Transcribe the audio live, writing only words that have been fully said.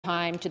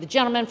Time to the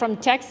gentleman from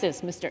Texas,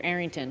 Mr.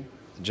 Arrington.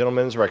 The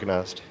gentleman is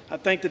recognized. I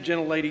thank the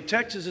gentlelady.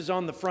 Texas is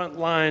on the front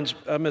lines,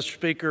 Mr.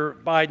 Speaker,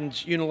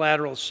 Biden's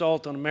unilateral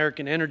assault on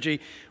American energy,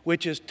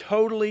 which has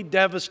totally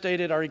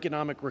devastated our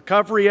economic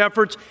recovery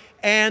efforts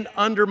and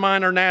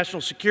undermined our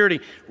national security.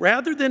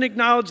 Rather than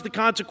acknowledge the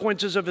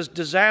consequences of his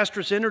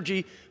disastrous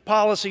energy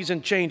policies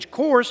and change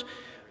course,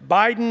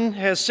 Biden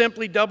has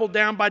simply doubled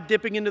down by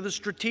dipping into the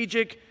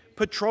strategic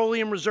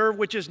petroleum reserve,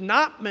 which is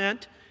not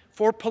meant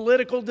for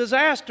political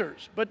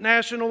disasters, but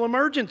national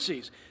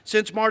emergencies.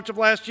 Since March of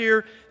last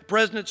year, the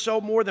president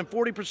sold more than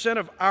 40%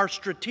 of our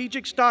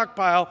strategic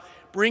stockpile,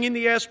 bringing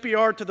the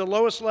SPR to the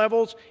lowest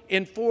levels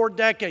in 4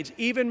 decades.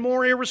 Even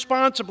more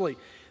irresponsibly,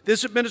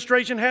 this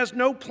administration has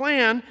no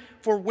plan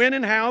for when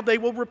and how they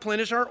will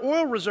replenish our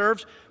oil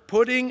reserves,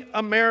 putting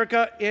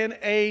America in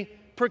a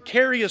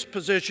precarious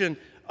position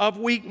of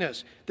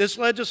weakness. This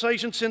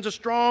legislation sends a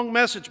strong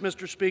message,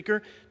 Mr.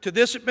 Speaker, to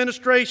this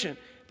administration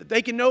that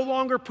they can no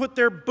longer put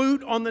their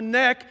boot on the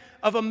neck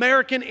of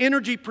American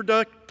energy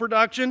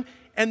production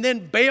and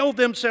then bail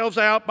themselves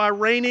out by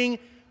reining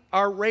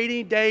our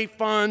rainy day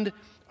fund,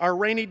 our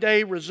rainy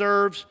day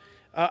reserves.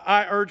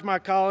 I urge my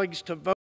colleagues to vote